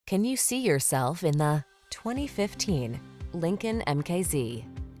Can you see yourself in the 2015 Lincoln MKZ?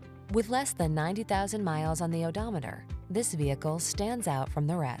 With less than 90,000 miles on the odometer, this vehicle stands out from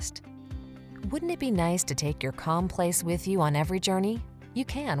the rest. Wouldn't it be nice to take your calm place with you on every journey? You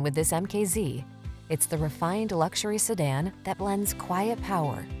can with this MKZ. It's the refined luxury sedan that blends quiet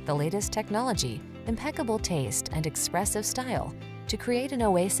power, the latest technology, impeccable taste, and expressive style to create an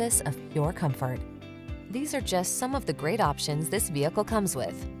oasis of pure comfort. These are just some of the great options this vehicle comes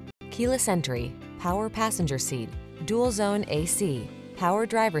with: keyless entry, power passenger seat, dual zone AC, power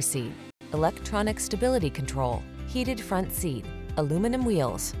driver seat, electronic stability control, heated front seat, aluminum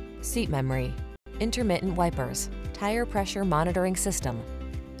wheels, seat memory, intermittent wipers, tire pressure monitoring system.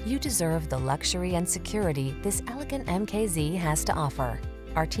 You deserve the luxury and security this elegant MKZ has to offer.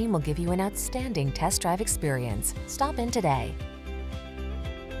 Our team will give you an outstanding test drive experience. Stop in today.